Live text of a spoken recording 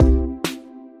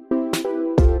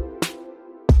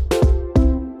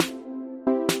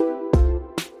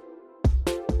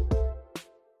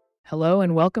Hello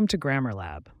and welcome to Grammar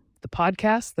Lab, the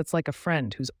podcast that's like a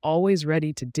friend who's always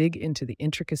ready to dig into the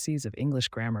intricacies of English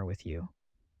grammar with you.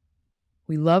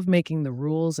 We love making the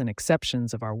rules and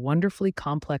exceptions of our wonderfully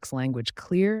complex language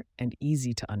clear and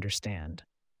easy to understand.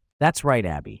 That's right,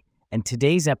 Abby. And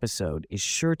today's episode is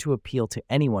sure to appeal to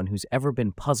anyone who's ever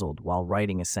been puzzled while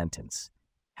writing a sentence.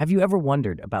 Have you ever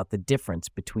wondered about the difference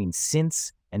between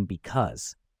since and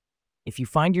because? If you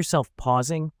find yourself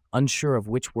pausing, unsure of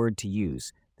which word to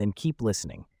use, then keep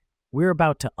listening. We're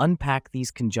about to unpack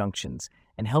these conjunctions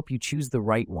and help you choose the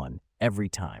right one every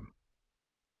time.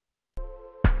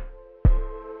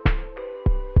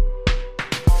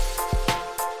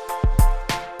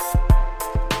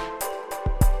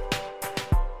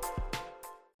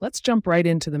 Let's jump right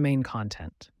into the main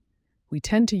content. We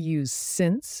tend to use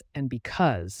since and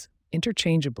because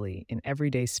interchangeably in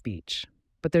everyday speech,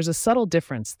 but there's a subtle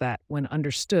difference that, when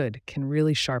understood, can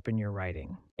really sharpen your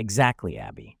writing. Exactly,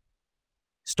 Abby.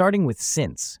 Starting with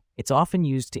since, it's often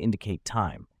used to indicate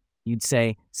time. You'd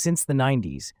say, since the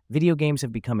 90s, video games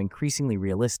have become increasingly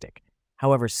realistic.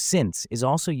 However, since is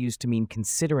also used to mean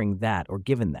considering that or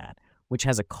given that, which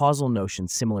has a causal notion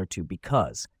similar to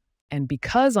because. And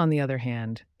because, on the other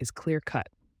hand, is clear-cut.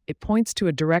 It points to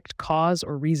a direct cause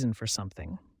or reason for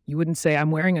something. You wouldn't say, I'm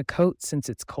wearing a coat since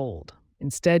it's cold.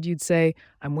 Instead, you'd say,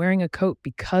 I'm wearing a coat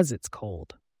because it's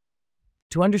cold.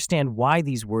 To understand why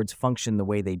these words function the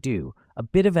way they do, a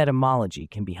bit of etymology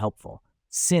can be helpful.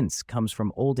 Since comes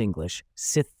from Old English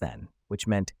sith then, which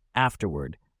meant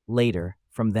afterward, later,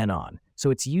 from then on.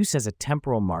 So its use as a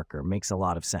temporal marker makes a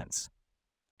lot of sense.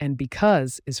 And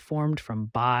because is formed from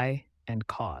by and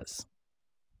cause.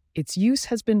 Its use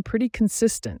has been pretty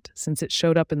consistent since it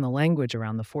showed up in the language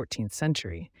around the 14th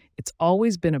century. It's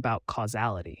always been about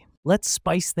causality. Let's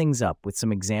spice things up with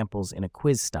some examples in a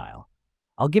quiz style.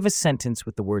 I'll give a sentence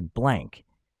with the word blank,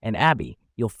 and Abby,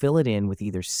 you'll fill it in with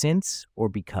either since or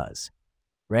because.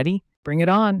 Ready? Bring it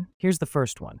on. Here's the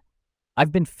first one.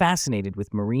 I've been fascinated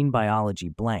with marine biology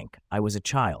blank. I was a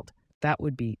child. That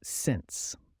would be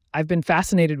since. I've been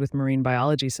fascinated with marine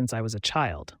biology since I was a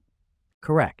child.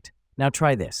 Correct. Now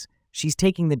try this. She's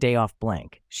taking the day off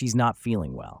blank. She's not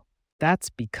feeling well. That's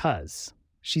because.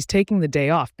 She's taking the day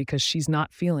off because she's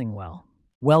not feeling well.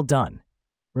 Well done.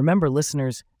 Remember,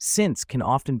 listeners, since can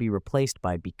often be replaced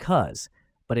by because,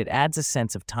 but it adds a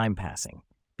sense of time passing.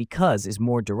 Because is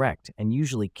more direct and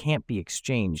usually can't be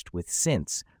exchanged with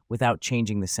since without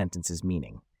changing the sentence's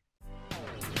meaning.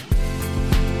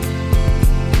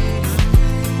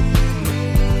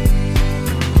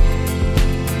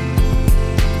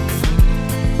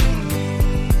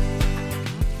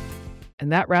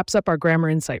 And that wraps up our grammar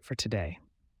insight for today.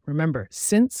 Remember,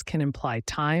 since can imply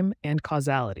time and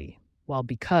causality, while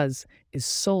because is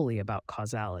solely about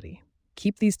causality.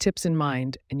 Keep these tips in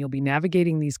mind, and you'll be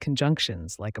navigating these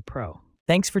conjunctions like a pro.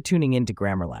 Thanks for tuning in to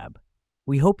Grammar Lab.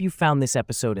 We hope you found this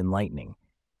episode enlightening.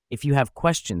 If you have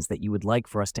questions that you would like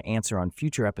for us to answer on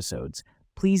future episodes,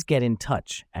 please get in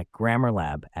touch at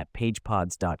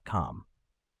grammarlab@pagepods.com.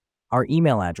 Our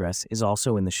email address is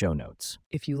also in the show notes.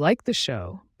 If you like the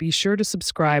show, be sure to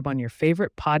subscribe on your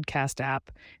favorite podcast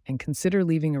app and consider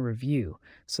leaving a review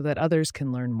so that others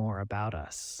can learn more about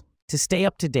us. To stay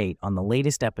up to date on the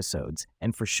latest episodes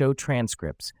and for show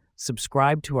transcripts,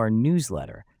 subscribe to our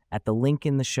newsletter at the link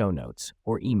in the show notes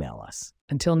or email us.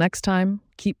 Until next time,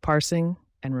 keep parsing,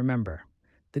 and remember,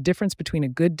 the difference between a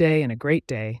good day and a great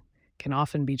day can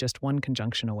often be just one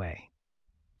conjunction away.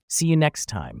 See you next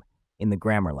time in the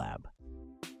Grammar Lab.